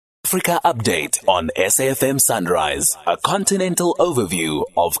Afrika Update on SAFM Sunrise, a continental overview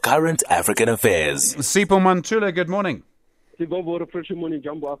of current African affairs. Sipho, Mantula, good morning. Fresh morning,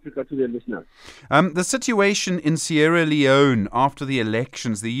 Jumbo Africa to the listeners. The situation in Sierra Leone after the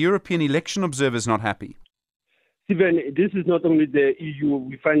elections, the European election observers not happy. Stephen, this is not only the EU.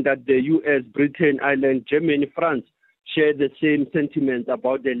 We find that the US, Britain, Ireland, Germany, France share the same sentiments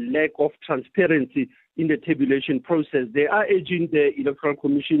about the lack of transparency in the tabulation process. They are urging the Electoral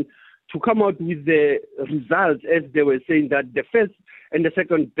Commission to come out with the results, as they were saying that the first and the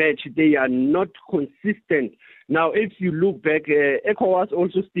second batch, they are not consistent. Now, if you look back, ECOWAS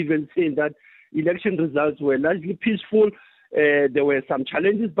also, Stephen, saying that election results were largely peaceful. There were some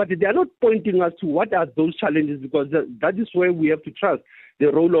challenges, but they are not pointing us to what are those challenges, because that is where we have to trust the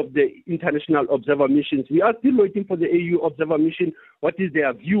role of the international observer missions. We are still waiting for the AU observer mission. What is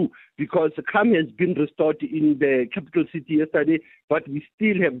their view? Because calm has been restored in the capital city yesterday, but we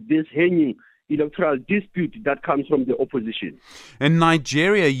still have this hanging electoral dispute that comes from the opposition. In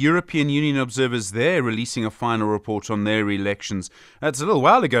Nigeria, European Union observers there releasing a final report on their elections. That's a little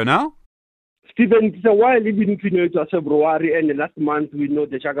while ago now. Stephen, it's a while, even if you know it was February, and last month we know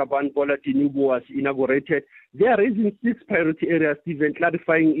the Jagaban Bola Tinubu was inaugurated. They are raising 6 priority areas, Stephen,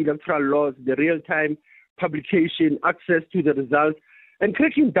 clarifying electoral laws, the real-time publication, access to the results, and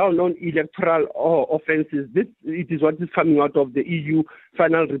cracking down on electoral offences. It is what is coming out of the EU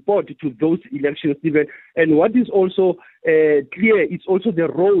final report to those elections, Stephen. And what is also clear is also the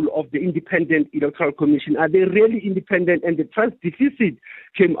role of the Independent Electoral Commission. Are they really independent? And the trust deficit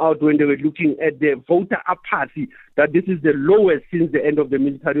came out when they were looking at the voter apathy, that this is the lowest since the end of the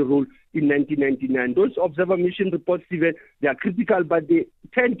military rule in 1999. Those observer mission reports, Stephen, they are critical, but they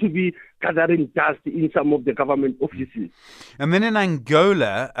tend to be gathering dust in some of the government offices. And then in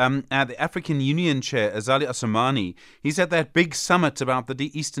Angola, the African Union Chair, Azali Assoumani, he's at that big summit about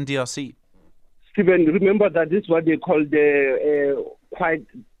the Eastern DRC. Stephen, remember that this is what they call the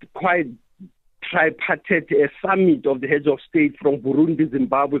Quadripartite summit of the heads of state from Burundi,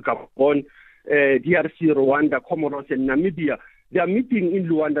 Zimbabwe, Gabon, DRC, Rwanda, Comoros, and Namibia. They are meeting in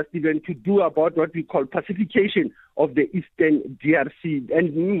Luanda, Stephen, to do about what we call pacification of the Eastern DRC.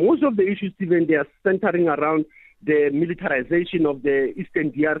 And most of the issues, Stephen, they are centering around the militarization of the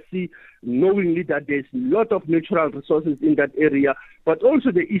Eastern DRC, knowingly that there's a lot of natural resources in that area, but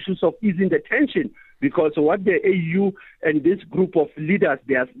also the issues of easing the tension, because what the AU and this group of leaders,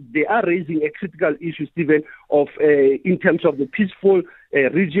 they are raising a critical issue, Stephen, of in terms of the peaceful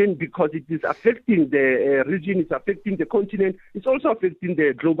region, because it is affecting the region, it's affecting the continent, it's also affecting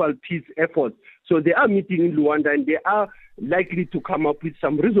the global peace efforts. So they are meeting in Luanda, and they are likely to come up with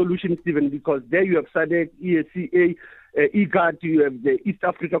some resolutions, Stephen, because there you have SADC, EACA, IGAD, you have the East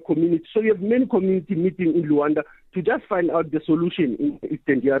Africa community. So you have many community meeting in Luanda to just find out the solution in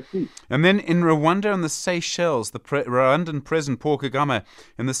Eastern DRC. And then in Rwanda and the Seychelles, the Rwandan President Paul Kagame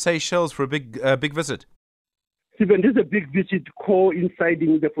in the Seychelles for a big visit. Stephen, this is a big visit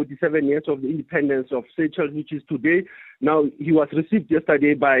coinciding the 47 years of the independence of Seychelles, which is today. Now, he was received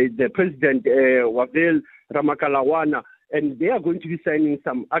yesterday by the President Wavel Ramakalawana, and they are going to be signing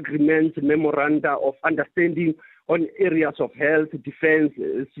some agreements, memoranda of understanding on areas of health, defense,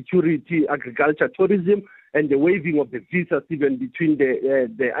 security, agriculture, tourism, and the waiving of the visa, even between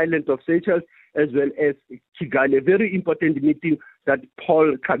the island of Seychelles as well as Kigali. A very important meeting that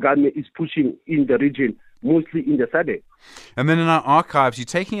Paul Kagame is pushing in the region, mostly in the SADC. And then in our archives, you're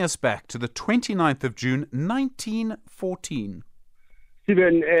taking us back to the 29th of June, 1914.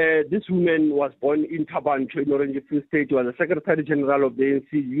 Stephen, this woman was born in Thaba-Nchu in Orange Free State. She was the Secretary General of the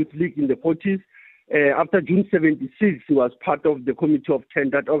ANC Youth League in the 40s. After June 76, he was part of the Committee of 10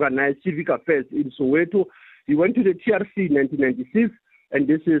 that organized civic affairs in Soweto. He went to the TRC in 1996, and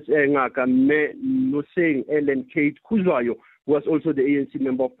this is Ngaka, Nnoseng, Ellen Kate Khuzwayo, who was also the ANC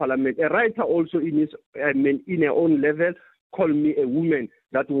Member of Parliament. A writer also in her own level, Call Me a Woman,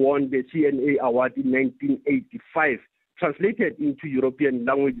 that won the CNA Award in 1985. Translated into European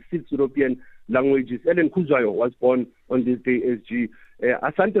languages, 6 European languages. Ellen Khuzwayo was born on this day, SG.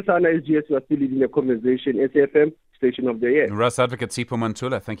 Asante Sana, SGS, we are still leading a conversation. SAFM, Station of the Year. Russ Advocate Sipho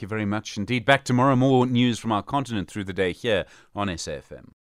Mantula, thank you very much indeed. Back tomorrow, more news from our continent through the day here on SAFM.